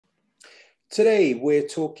Today, we're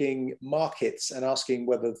talking markets and asking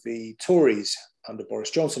whether the Tories under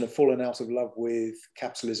Boris Johnson have fallen out of love with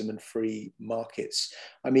capitalism and free markets.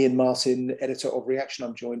 I'm Ian Martin, editor of Reaction.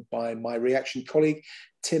 I'm joined by my Reaction colleague,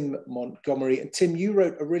 Tim Montgomerie. And Tim, you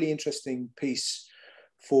wrote a really interesting piece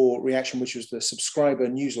for Reaction, which was the subscriber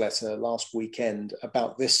newsletter last weekend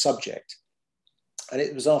about this subject. And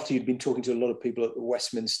it was after you'd been talking to a lot of people at the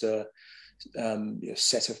Westminster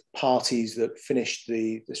set of parties that finished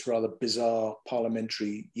this rather bizarre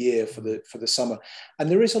parliamentary year for the summer, and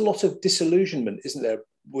there is a lot of disillusionment, isn't there,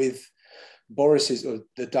 with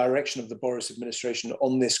the direction of the Boris administration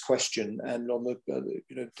on this question, and on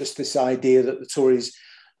just this idea that the Tories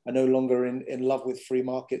are no longer in love with free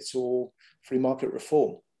markets or free market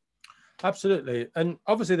reform. Absolutely, and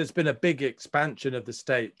obviously there's been a big expansion of the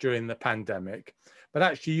state during the pandemic, but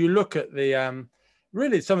actually you look at the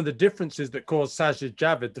really some of the differences that caused Sajid,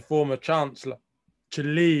 Javid, the former chancellor, to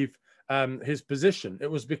leave his position. It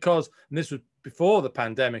was because, and this was before the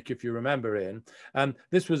pandemic, if you remember, Ian,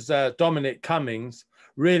 this was Dominic Cummings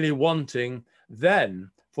really wanting then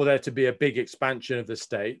for there to be a big expansion of the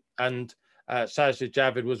state, and Sajid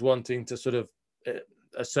Javid was wanting to sort of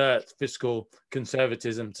assert fiscal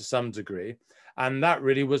conservatism to some degree. And that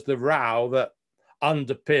really was the row that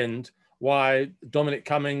underpinned why Dominic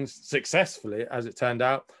Cummings successfully, as it turned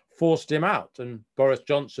out, forced him out. And Boris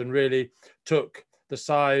Johnson really took the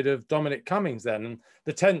side of Dominic Cummings then. And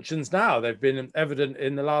the tensions now, they've been evident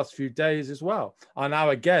in the last few days as well, are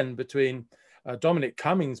now again between Dominic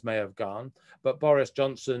Cummings may have gone, but Boris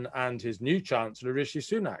Johnson and his new chancellor, Rishi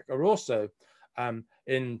Sunak, are also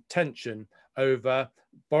in tension over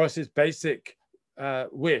Boris's basic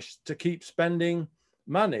wish to keep spending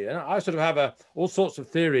money. And I sort of have all sorts of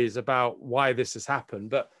theories about why this has happened,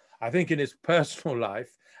 but I think in his personal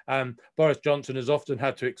life, Boris Johnson has often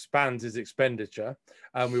had to expand his expenditure.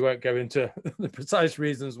 We won't go into the precise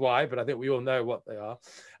reasons why, but I think we all know what they are.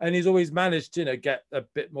 And he's always managed to, get a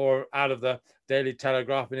bit more out of the Daily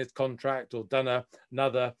Telegraph in his contract, or done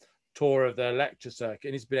another tour of the lecture circuit,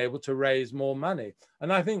 and he's been able to raise more money.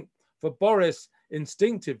 And I think for Boris,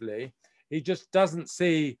 instinctively, he just doesn't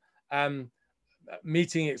see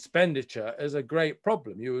meeting expenditure as a great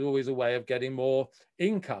problem. It was always a way of getting more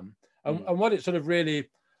income. And what it sort of really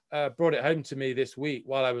brought it home to me this week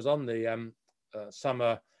while I was on the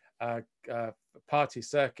summer party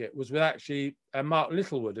circuit was with actually Mark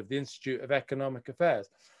Littlewood of the Institute of Economic Affairs.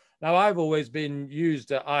 Now, I've always been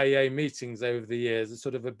used at IEA meetings over the years as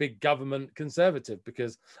sort of a big government conservative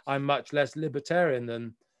because I'm much less libertarian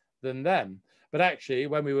than them. But actually,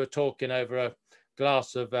 when we were talking over a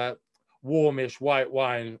glass of warmish white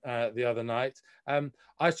wine the other night,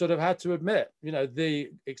 I sort of had to admit,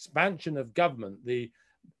 the expansion of government, the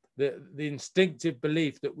instinctive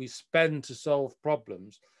belief that we spend to solve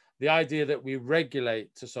problems, the idea that we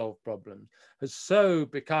regulate to solve problems, has so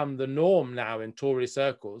become the norm now in Tory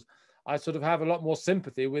circles. I sort of have a lot more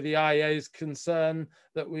sympathy with the IEA's concern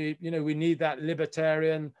that we need that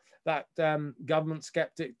libertarian, that government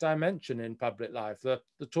skeptic dimension in public life. The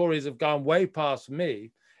Tories have gone way past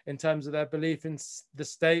me in terms of their belief in the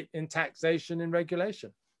state, in taxation, in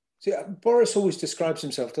regulation. See, Boris always describes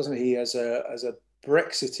himself, doesn't he, as a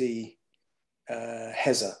Brexity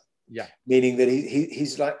Hezza. Yeah. Meaning that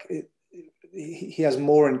he's like, he has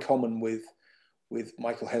more in common with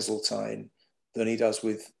Michael Heseltine than he does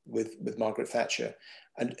with Margaret Thatcher.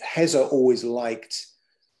 And Hezza always liked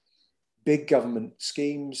big government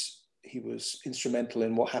schemes. He was instrumental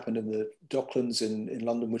in what happened in the Docklands in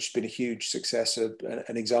London, which has been a huge success,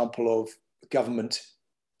 an example of government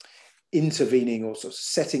intervening or sort of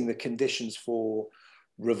setting the conditions for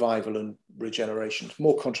revival and regeneration. It's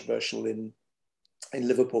more controversial in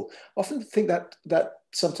Liverpool. I often think that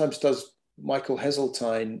sometimes does Michael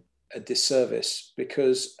Heseltine a disservice,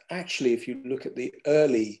 because actually, if you look at the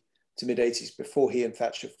early to mid 80s, before he and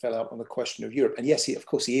Thatcher fell out on the question of Europe, and yes, of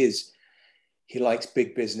course he is. He likes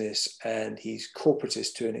big business and he's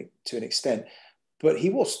corporatist to an extent, but he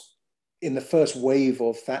was in the first wave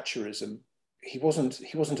of Thatcherism. He wasn't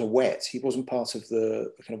a wet. He wasn't part of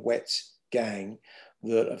the kind of wet gang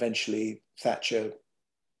that eventually Thatcher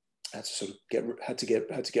had to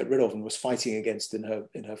get rid of and was fighting against in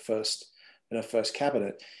her first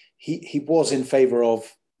cabinet. He was in favour of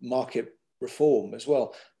market reform as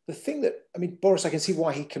well. The thing that, Boris, I can see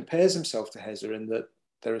why he compares himself to Hezza, in that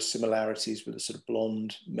there are similarities with the sort of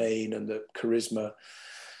blonde mane and the charisma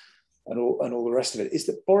and all the rest of it, is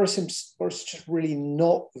that Boris is just really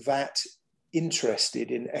not that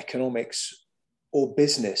interested in economics or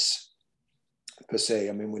business per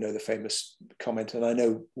se. We know the famous comment, and I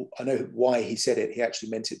know why he said it. He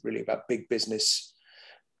actually meant it really about big business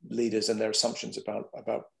leaders and their assumptions about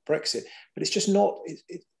Brexit. But it's just not.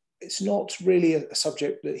 It's not really a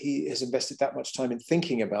subject that he has invested that much time in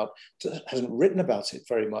thinking about. Hasn't written about it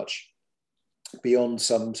very much beyond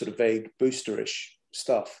some sort of vague boosterish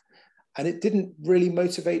stuff. And it didn't really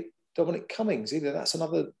motivate Dominic Cummings either. That's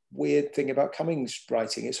another weird thing about Cummings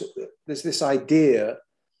writing. There's this idea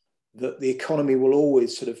that the economy will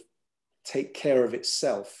always sort of take care of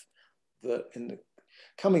itself, that in the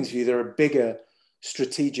Cummings' view, there are bigger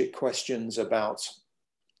strategic questions about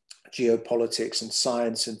geopolitics and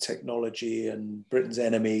science and technology and Britain's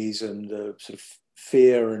enemies and the sort of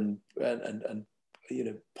fear and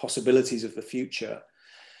possibilities of the future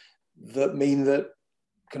that mean that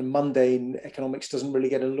kind of mundane economics doesn't really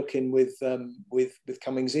get a look in with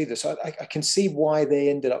Cummings either. So I can see why they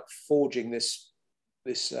ended up forging this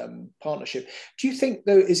partnership. Do you think,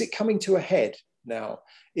 though, is it coming to a head now?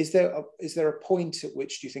 Is there a point at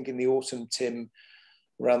which, do you think, in the autumn, Tim,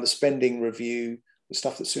 around the spending review, the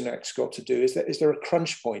stuff that Sunak's got to do, is there a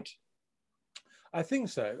crunch point? I think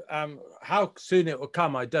so. How soon it will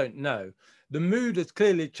come, I don't know. The mood has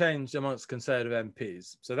clearly changed amongst Conservative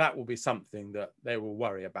MPs, so that will be something that they will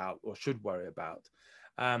worry about or should worry about.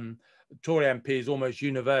 Tory MPs almost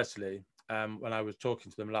universally, when I was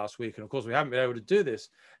talking to them last week, and of course we haven't been able to do this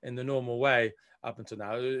in the normal way up until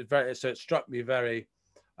now, so it struck me very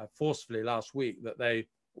forcefully last week that they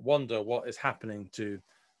wonder what is happening to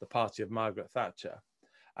the party of Margaret Thatcher.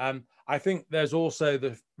 I think there's also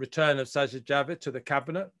the return of Sajid Javid to the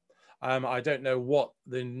cabinet. I don't know what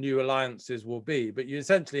the new alliances will be, but you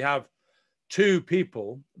essentially have two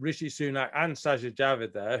people, Rishi Sunak and Sajid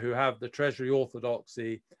Javid there, who have the Treasury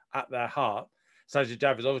orthodoxy at their heart. Sajid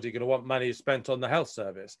Javid is obviously going to want money spent on the health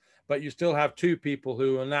service, but you still have two people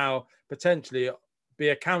who will now potentially be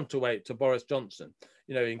a counterweight to Boris Johnson,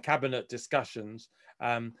 in cabinet discussions.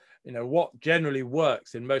 What generally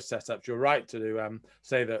works in most setups, you're right to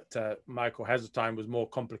say that Michael Heseltine was more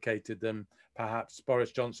complicated than perhaps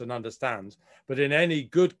Boris Johnson understands. But in any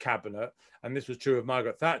good cabinet, and this was true of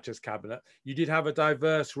Margaret Thatcher's cabinet, you did have a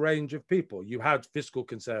diverse range of people. You had fiscal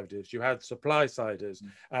conservatives, you had supply-siders,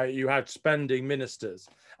 you had spending ministers.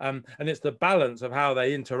 And it's the balance of how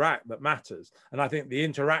they interact that matters. And I think the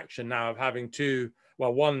interaction now of having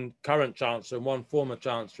one current chancellor and one former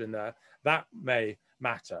chancellor in there, that may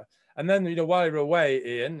matter. And then, while you're away,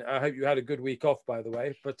 Iain, I hope you had a good week off, by the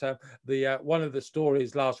way, but one of the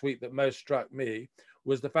stories last week that most struck me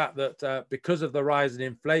was the fact that because of the rise in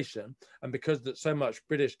inflation and because that so much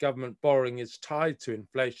British government borrowing is tied to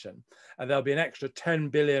inflation, and there'll be an extra £10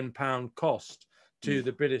 billion cost to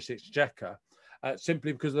the British Exchequer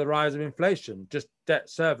simply because of the rise of inflation, just debt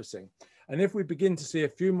servicing. And if we begin to see a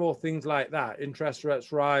few more things like that, interest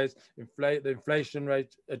rates rise, the inflation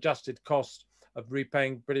rate adjusted cost of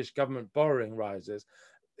repaying British government borrowing rises,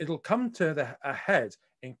 it'll come to a head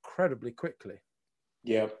incredibly quickly.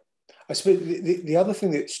 Yeah. I suppose the other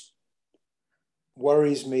thing that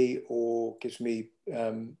worries me or gives me,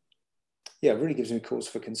 really gives me cause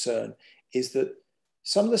for concern is that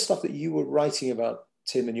some of the stuff that you were writing about,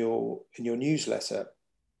 Tim, in your newsletter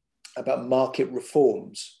about market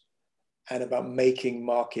reforms and about making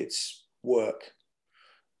markets work,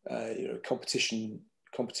 competition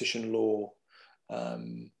law, I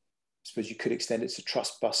suppose you could extend it to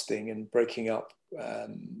trust busting and breaking up,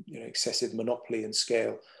 excessive monopoly and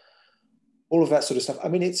scale, all of that sort of stuff. I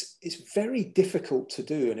mean, it's very difficult to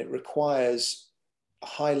do, and it requires a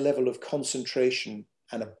high level of concentration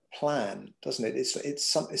and a plan, doesn't it? It's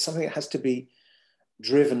something that has to be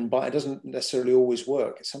driven by. It doesn't necessarily always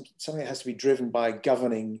work. It's something that has to be driven by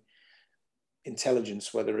governing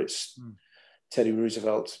intelligence, whether it's Teddy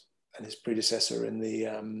Roosevelt and his predecessor in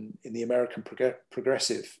the American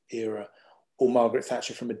progressive era, or Margaret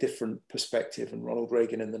Thatcher from a different perspective, and Ronald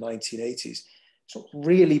Reagan in the 1980s. It's not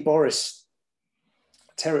really Boris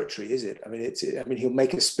territory, is it? I mean, he'll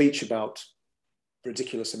make a speech about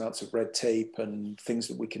ridiculous amounts of red tape and things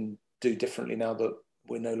that we can do differently now that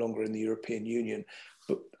we're no longer in the European Union,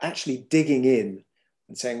 but actually digging in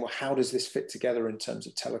and saying, well, how does this fit together in terms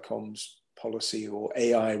of telecoms policy or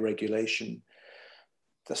AI regulation?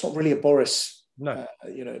 That's not really a Boris, not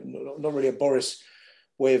really a Boris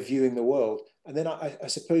way of viewing the world. And then I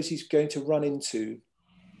suppose he's going to run into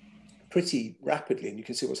pretty rapidly, and you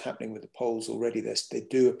can see what's happening with the polls already. They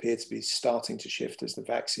do appear to be starting to shift as the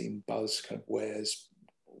vaccine buzz kind of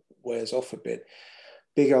wears off a bit.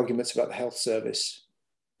 Big arguments about the health service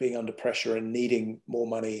being under pressure and needing more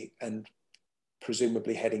money, and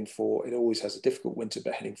presumably heading for, it always has a difficult winter,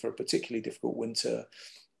 but heading for a particularly difficult winter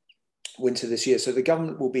this year. So the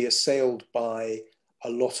government will be assailed by a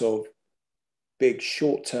lot of big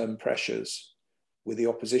short-term pressures with the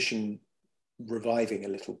opposition reviving a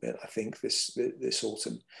little bit, I think, this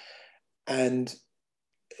autumn. And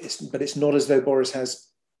but it's not as though Boris has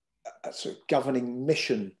a sort of governing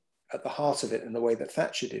mission at the heart of it in the way that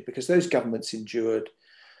Thatcher did, because those governments endured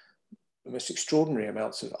the most extraordinary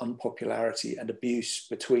amounts of unpopularity and abuse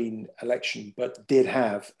between election, but did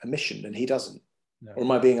have a mission, and he doesn't. No. Or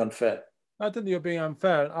am I being unfair? I don't think you're being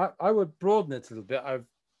unfair. I would broaden it a little bit. I've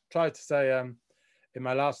tried to say in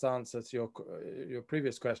my last answer to your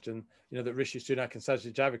previous question, that Rishi Sunak and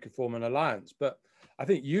Sajid Javid could form an alliance. But I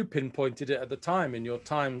think you pinpointed it at the time in your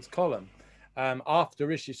Times column. After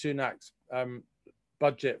Rishi Sunak's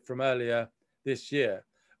budget from earlier this year,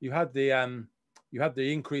 you had the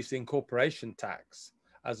increase in corporation tax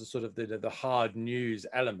as a sort of the hard news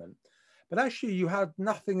element. But actually, you had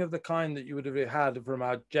nothing of the kind that you would have had from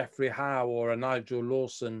a Geoffrey Howe or a Nigel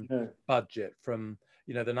Lawson budget from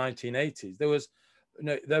the 1980s. There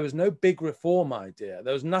was no big reform idea.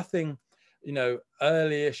 There was nothing,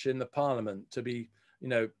 early-ish in the Parliament to be,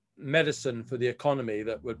 medicine for the economy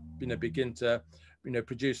that would, begin to,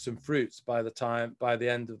 produce some fruits by the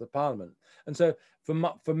end of the Parliament. And so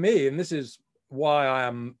for me, and this is why I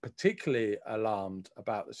am particularly alarmed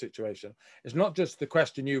about the situation, it's not just the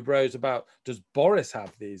question you rose about, does Boris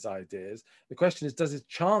have these ideas? The question is, does his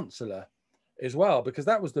Chancellor as well? Because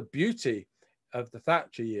that was the beauty of the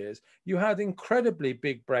Thatcher years. You had incredibly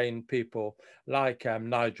big-brained people like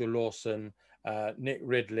Nigel Lawson, Nick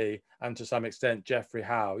Ridley, and to some extent Geoffrey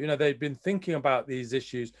Howe. They'd been thinking about these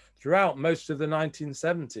issues throughout most of the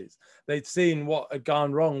 1970s. They'd seen what had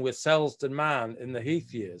gone wrong with Selsdon Man in the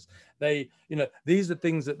Heath years. These are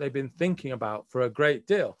things that they've been thinking about for a great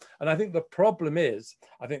deal. And I think the problem is,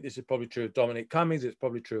 I think this is probably true of Dominic Cummings, it's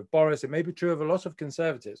probably true of Boris, it may be true of a lot of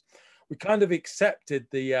Conservatives. We kind of accepted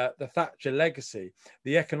the Thatcher legacy,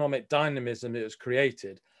 the economic dynamism it was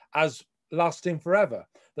created, as lasting forever,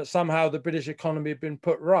 that somehow the British economy had been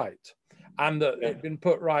put right, and that it had been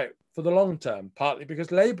put right for the long term, partly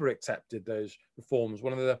because Labour accepted those reforms,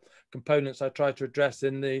 one of the components I tried to address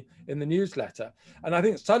in the newsletter. And I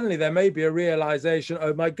think suddenly there may be a realization,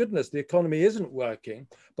 oh my goodness, the economy isn't working,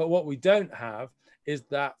 but what we don't have is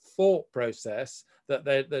that thought process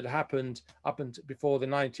that happened up until before the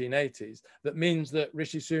 1980s, that means that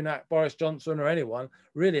Rishi Sunak, Boris Johnson, or anyone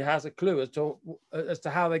really has a clue as to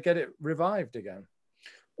how they get it revived again.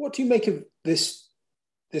 What do you make of this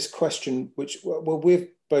question, which, well, we've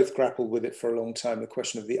both grappled with it for a long time, the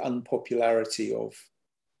question of the unpopularity of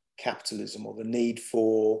capitalism, or the need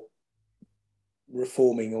for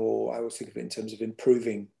reforming, or I always think of it in terms of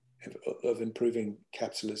improving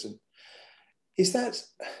capitalism. Is that,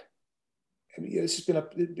 it's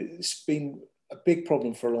been a big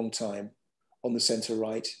problem for a long time on the centre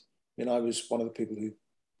right. I was one of the people who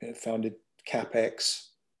founded CapX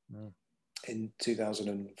in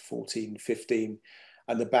 2014-15,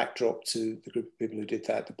 and the backdrop to the group of people who did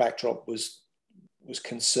that, the backdrop was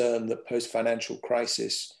concern that post-financial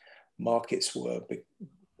crisis markets were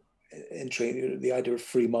entering, the idea of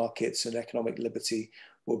free markets and economic liberty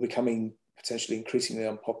were becoming potentially increasingly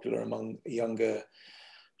unpopular among a younger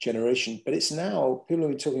generation. But it's now, people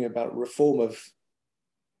have been talking about reform of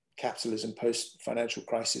capitalism post-financial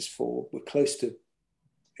crisis we're close to,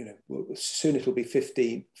 soon it'll be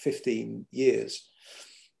 15 years.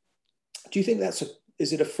 Do you think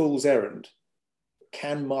is it a fool's errand?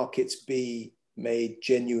 Can markets be made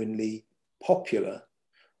genuinely popular?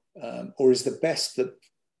 Or is the best that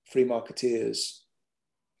free marketeers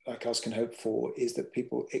like us can hope for is that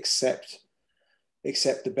people accept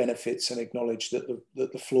the benefits and acknowledge that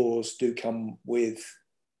the flaws do come with,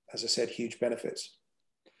 as I said, huge benefits?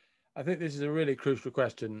 I think this is a really crucial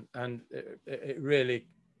question, and it really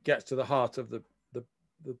gets to the heart of the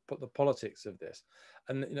politics of this.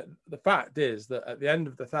 And the fact is that at the end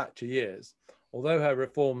of the Thatcher years, although her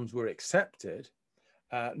reforms were accepted,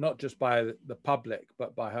 not just by the public,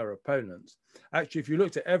 but by her opponents, actually, if you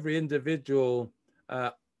looked at every individual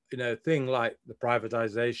thing like the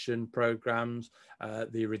privatization programs,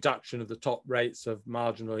 the reduction of the top rates of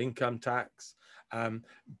marginal income tax,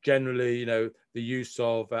 generally, the use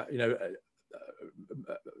of,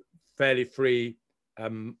 fairly free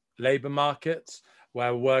labour markets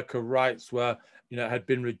where worker rights were, had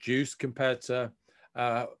been reduced compared to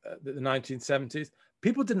the 1970s.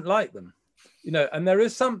 People didn't like them, and there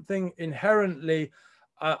is something inherently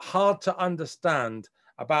hard to understand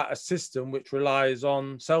about a system which relies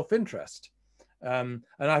on self-interest. And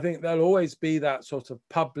I think there'll always be that sort of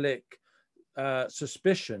public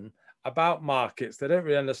suspicion about markets. They don't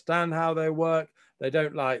really understand how they work. They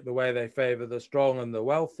don't like the way they favour the strong and the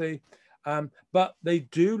wealthy. But they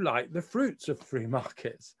do like the fruits of free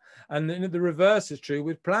markets. And the reverse is true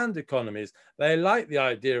with planned economies. They like the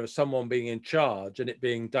idea of someone being in charge and it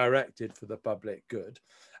being directed for the public good.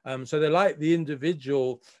 So they like the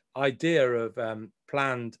individual idea of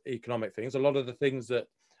planned economic things. A lot of the things that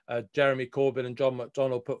Jeremy Corbyn and John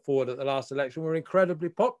McDonnell put forward at the last election were incredibly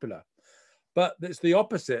popular. But it's the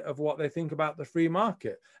opposite of what they think about the free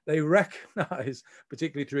market. They recognize,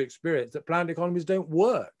 particularly through experience, that planned economies don't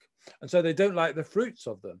work. And so they don't like the fruits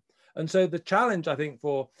of them. And so the challenge, I think,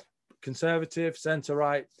 for conservative,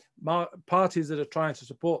 centre-right parties that are trying to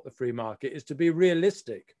support the free market is to be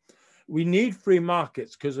realistic. We need free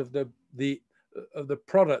markets because of the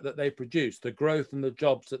product that they produce, the growth and the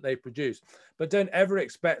jobs that they produce. But don't ever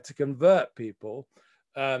expect to convert people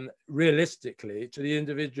realistically to the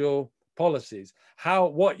individual policies.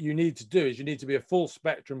 What you need to do is you need to be a full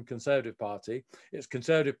spectrum Conservative party. It's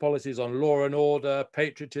conservative policies on law and order,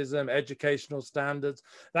 patriotism, educational standards.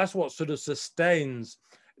 That's what sort of sustains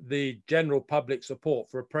the general public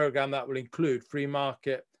support for a program that will include free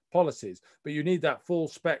market policies. But you need that full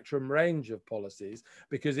spectrum range of policies,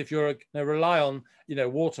 because if you're rely on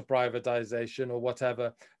water privatization or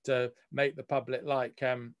whatever to make the public like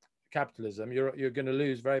capitalism, you're going to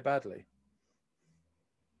lose very badly.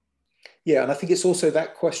 Yeah, and I think it's also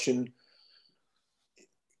that question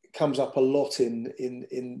comes up a lot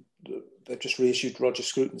in they've just reissued Roger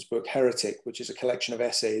Scruton's book Heretic, which is a collection of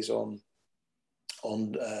essays on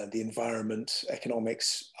the environment,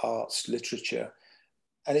 economics, arts, literature,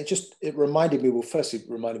 and it reminded me. Well, first it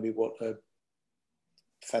reminded me what a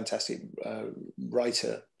fantastic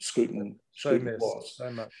writer Scruton was.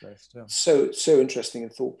 So much missed. Yeah. So interesting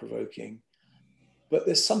and thought provoking, but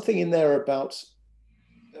there's something in there about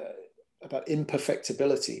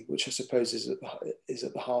imperfectibility, which I suppose is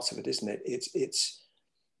at the heart of it, isn't it? It's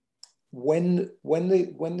when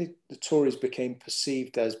the Tories became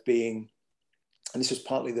perceived as being, and this was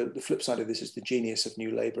partly the flip side of this, is the genius of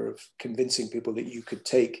New Labour, of convincing people that you could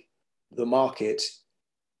take the market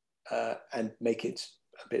and make it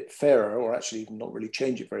a bit fairer, or actually not really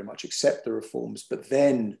change it very much, accept the reforms, but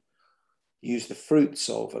then use the fruits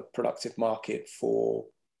of a productive market for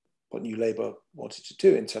what New Labour wanted to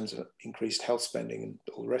do in terms of increased health spending and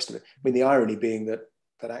all the rest of it. I mean, the irony being that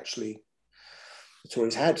actually the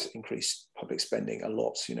Tories had increased public spending a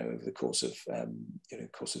lot, over the course of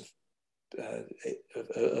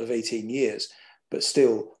 18 years, but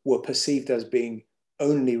still were perceived as being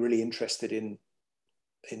only really interested in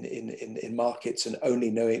markets and only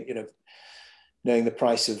knowing the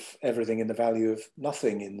price of everything and the value of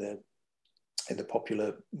nothing in the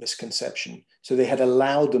popular misconception. So they had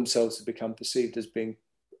allowed themselves to become perceived as being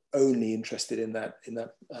only interested in that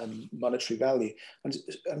monetary value.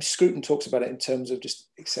 And Scruton talks about it in terms of just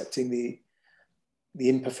accepting the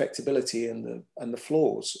imperfectibility and the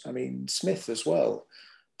flaws. I mean, Smith as well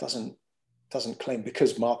doesn't claim,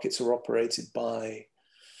 because markets are operated by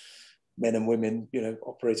men and women,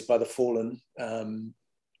 operated by the fallen,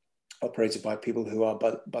 operated by people who are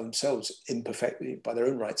by themselves imperfect, by their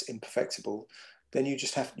own rights imperfectible, then you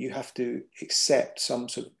have to accept some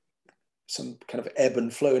kind of ebb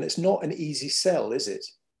and flow, and it's not an easy sell, is it?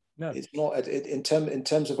 No, it's not. In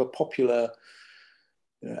terms of a popular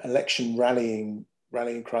election rallying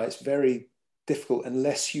cry, it's very difficult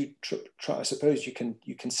unless you try. I suppose you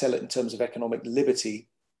can sell it in terms of economic liberty,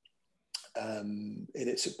 in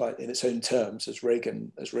its own terms, as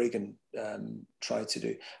Reagan tried to do.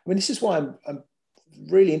 I mean, this is why I'm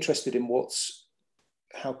really interested in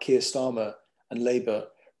how Keir Starmer and Labour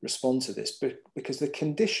respond to this, because the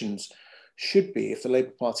conditions should be, if the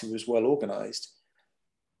Labour Party was well organised,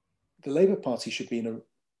 the Labour Party should be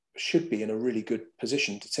in a really good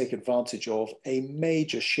position to take advantage of a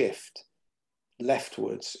major shift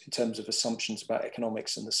leftwards in terms of assumptions about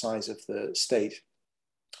economics and the size of the state,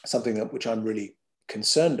 something which I'm really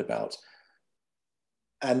concerned about.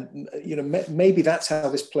 And maybe that's how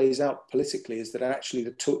this plays out politically, is that actually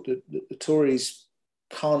the Tories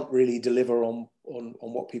can't really deliver on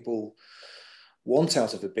what people want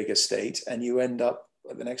out of a bigger state, and you end up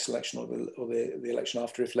at the next election or the election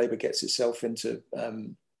after, if Labour gets itself into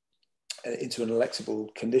an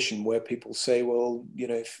electable condition where people say, well,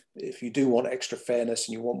 if you do want extra fairness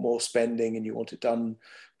and you want more spending and you want it done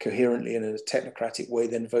coherently in a technocratic way,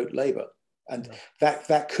 then vote Labour. And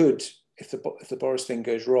that could, if the Boris thing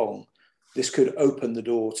goes wrong, this could open the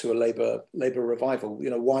door to a Labour revival.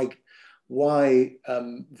 Why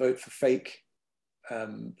vote for fake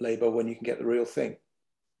Labour when you can get the real thing?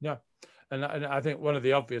 Yeah, and I think one of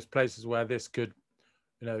the obvious places where this could,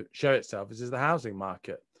 show itself is the housing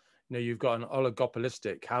market. you've got an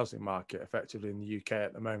oligopolistic housing market effectively in the UK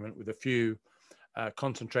at the moment, with a few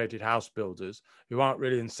concentrated house builders who aren't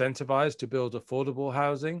really incentivized to build affordable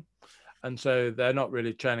housing. And so they're not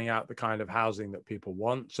really churning out the kind of housing that people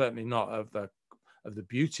want, certainly not of the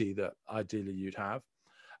beauty that ideally you'd have.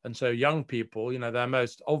 And so young people, their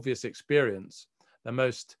most obvious experience, their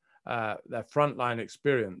frontline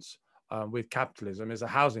experience with capitalism is a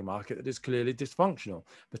housing market that is clearly dysfunctional,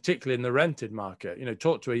 particularly in the rented market.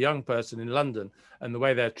 Talk to a young person in London and the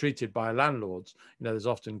way they're treated by landlords. There's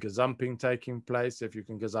often gazumping taking place, if you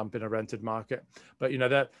can gazump in a rented market. But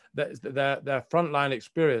their frontline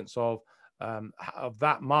experience of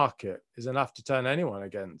that market is enough to turn anyone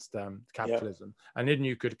against capitalism. Yeah. And then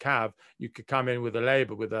you could come in with a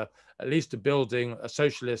Labour with at least a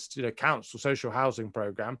socialist, council social housing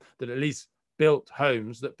program that at least built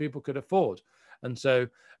homes that people could afford. And so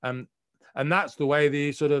and that's the way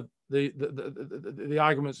the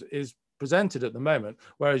arguments is presented at the moment,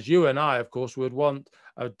 whereas you and I, of course, would want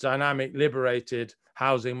a dynamic, liberated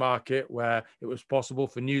housing market where it was possible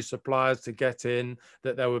for new suppliers to get in,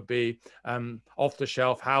 that there would be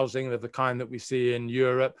off-the-shelf housing of the kind that we see in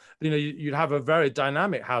Europe. You'd have a very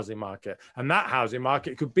dynamic housing market, and that housing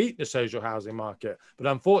market could beat the social housing market. But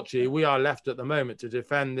unfortunately, we are left at the moment to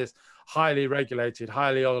defend this highly regulated,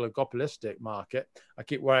 highly oligopolistic market. I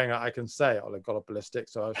keep worrying I can say oligopolistic,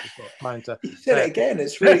 so I was just trying to you said it again.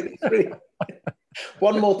 It's really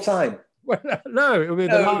one more time. Well, no, it'll be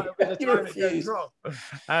the time it goes wrong.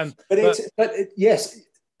 Yes,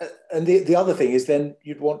 and the other thing is then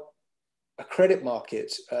you'd want a credit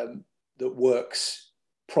market that works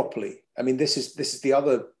properly. I mean, this is the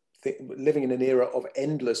other thing. Living in an era of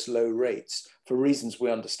endless low rates for reasons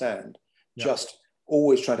we understand, just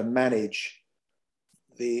always trying to manage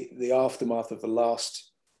the aftermath of the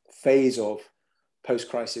last phase of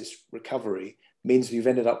post-crisis recovery means you've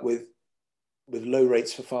ended up with low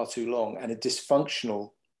rates for far too long and a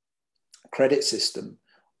dysfunctional credit system,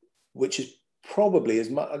 which is probably as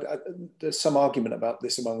much. There's some argument about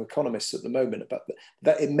this among economists at the moment about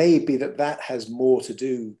that. It may be that has more to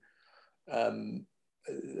do.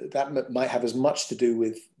 That might have as much to do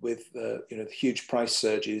with the huge price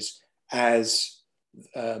surges as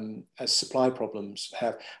supply problems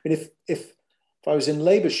have. I mean, if I was in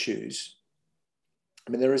Labour's shoes,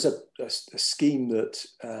 I mean, there is a scheme that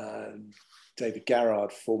David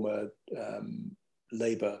Garrard, former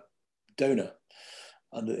Labour donor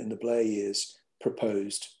in the Blair years,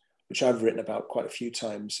 proposed, which I've written about quite a few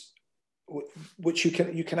times, which you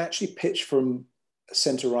can actually pitch from a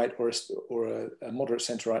centre right or a moderate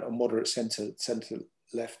centre right or moderate centre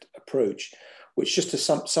left approach, which, just to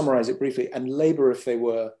summarise it briefly, and Labour, if they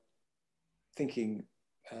were thinking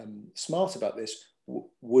smart about this,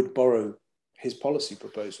 would borrow his policy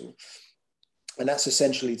proposal. And that's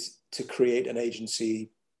essentially to create an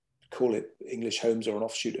agency, call it English Homes or an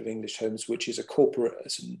offshoot of English Homes, which is a corporate,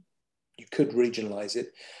 you could regionalise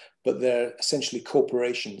it, but they're essentially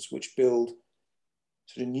corporations which build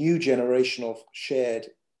sort of new generation of shared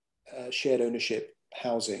ownership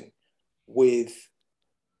housing with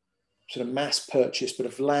sort of mass purchase, but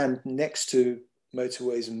of land next to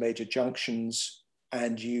motorways and major junctions,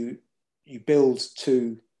 and you build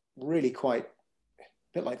to really quite a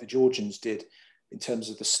bit like the Georgians did in terms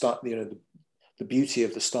of the beauty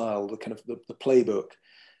of the style, the kind of the playbook.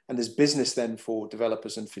 And there's business then for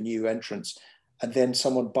developers and for new entrants. And then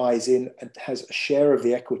someone buys in and has a share of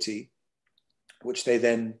the equity, which they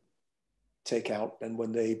then take out and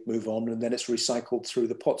when they move on, and then it's recycled through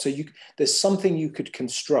the pot. So there's something you could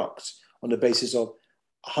construct on the basis of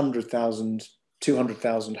 100,000,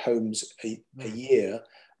 200,000 homes a year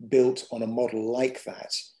built on a model like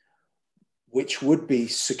that, which would be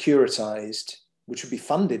securitized, which would be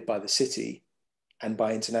funded by the city and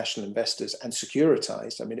by international investors and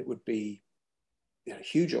securitized. I mean, it would be a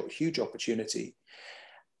huge opportunity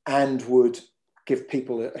and would give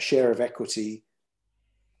people a share of equity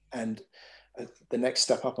and the next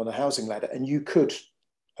step up on the housing ladder. And you could,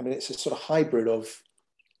 I mean, it's a sort of hybrid of,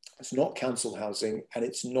 it's not council housing and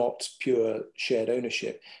it's not pure shared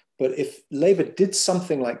ownership. But if Labour did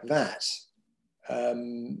something like that,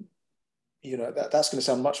 that's going to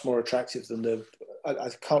sound much more attractive than I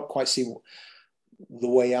can't quite see the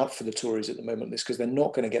way out for the Tories at the moment, because they're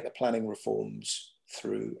not going to get the planning reforms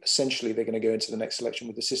through. Essentially, they're going to go into the next election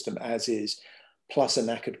with the system as is, plus a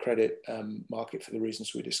knackered credit market for the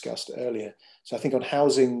reasons we discussed earlier. So I think on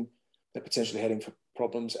housing, they're potentially heading for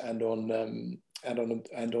problems, and on the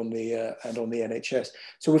NHS.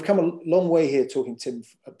 So we've come a long way here talking, Tim,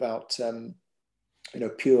 about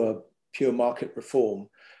pure market reform,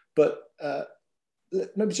 but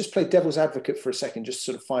maybe just play devil's advocate for a second, just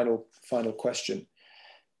sort of final question.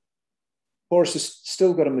 Boris has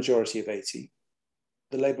still got a majority of 80.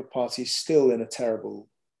 The Labour Party is still in a terrible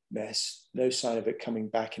mess. No sign of it coming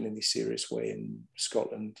back in any serious way in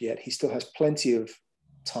Scotland yet. He still has plenty of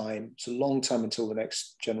time. It's a long time until the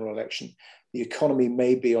next general election. The economy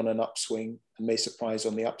may be on an upswing and may surprise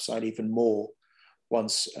on the upside even more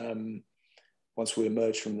once we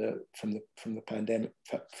emerge from the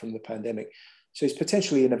pandemic. So he's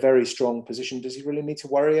potentially in a very strong position. Does he really need to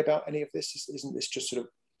worry about any of this? Isn't this just sort of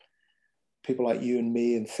people like you and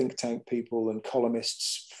me and think tank people and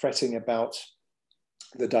columnists fretting about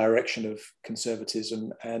the direction of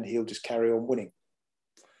conservatism, and he'll just carry on winning?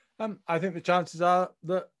 I think the chances are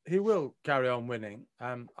that he will carry on winning.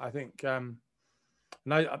 I think, and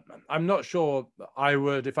I'm not sure I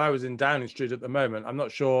would, if I was in Downing Street at the moment, I'm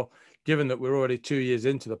not sure, given that we're already 2 years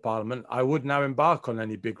into the Parliament, I would now embark on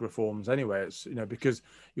any big reforms anyway. It's, because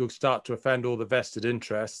you'll start to offend all the vested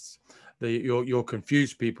interests. You'll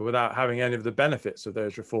confuse people without having any of the benefits of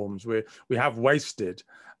those reforms. We have wasted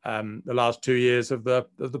the last 2 years of the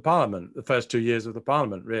Parliament, the first 2 years of the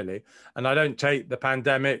Parliament, really. And I don't take the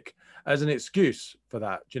pandemic as an excuse for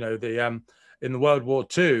that. In the World War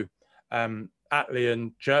II, Attlee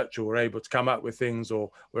and Churchill were able to come up with things,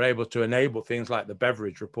 or were able to enable things like the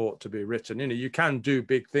Beveridge Report to be written. You can do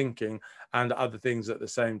big thinking and other things at the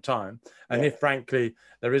same time. And if, frankly,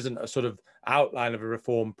 there isn't a sort of outline of a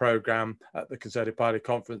reform programme at the Conservative Party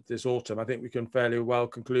conference this autumn, I think we can fairly well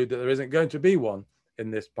conclude that there isn't going to be one in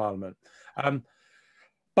this Parliament. So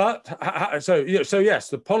yes,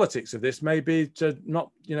 the politics of this may be to not,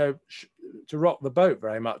 to rock the boat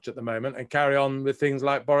very much at the moment and carry on with things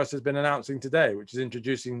like Boris has been announcing today, which is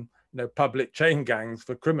introducing, public chain gangs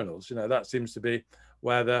for criminals. That seems to be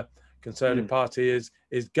where the Conservative Party is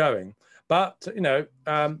going. But,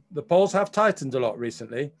 the polls have tightened a lot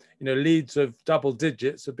recently. Leads of double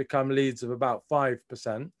digits have become leads of about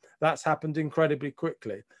 5%. That's happened incredibly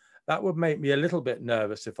quickly. That would make me a little bit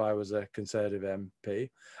nervous if I was a Conservative MP.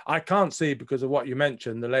 I can't see, because of what you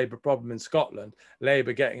mentioned, the Labour problem in Scotland,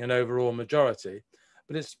 Labour getting an overall majority.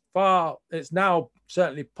 But it's now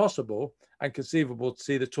certainly possible and conceivable to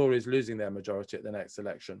see the Tories losing their majority at the next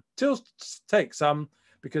election. Still take some,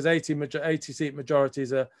 because 80-seat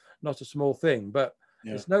majorities are not a small thing, but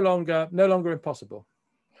it's no longer impossible.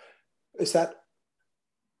 Is that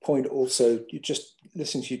point also, you just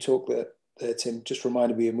listening to you talk there, Tim, just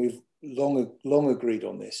reminded me, and we've long agreed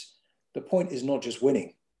on this. The point is not just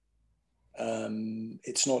winning.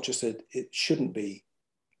 It's not just it shouldn't be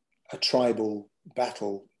a tribal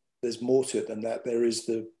battle. There's more to it than that. There is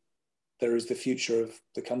the future of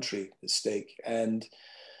the country at stake. And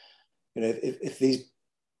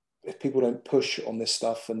if people don't push on this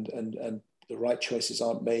stuff and the right choices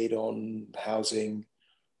aren't made on housing,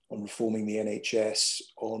 on reforming the NHS,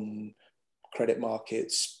 on credit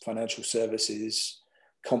markets, financial services,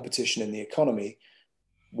 competition in the economy,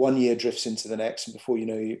 1 year drifts into the next, and before you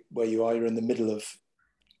know where you are, you're in the middle of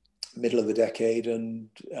the decade, and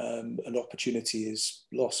an opportunity is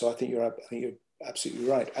lost. So I think you're absolutely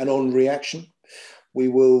right. And on reaction,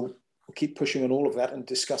 we'll keep pushing on all of that and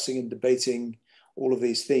discussing and debating all of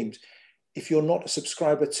these themes. If you're not a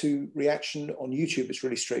subscriber to Reaction on YouTube, it's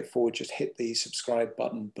really straightforward. Just hit the subscribe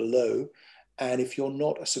button below. And if you're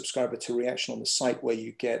not a subscriber to Reaction on the site, where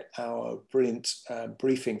you get our brilliant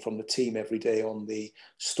briefing from the team every day on the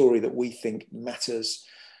story that we think matters,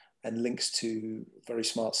 and links to very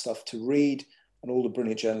smart stuff to read, and all the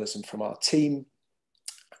brilliant journalism from our team,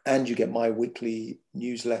 and you get my weekly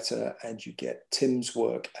newsletter, and you get Tim's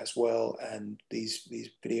work as well, and these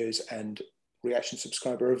videos and Reaction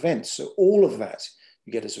subscriber events. So all of that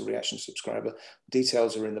you get as a Reaction subscriber.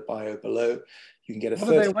 Details are in the bio below. You can get a.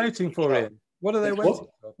 What are they waiting for, Ian? What are they waiting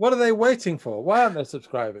for? What are they waiting for? Why aren't they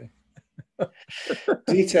subscribing?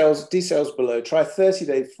 Details below. Try a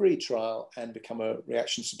 30-day free trial and become a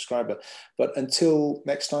Reaction subscriber. But until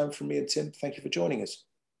next time, from me and Tim, thank you for joining us.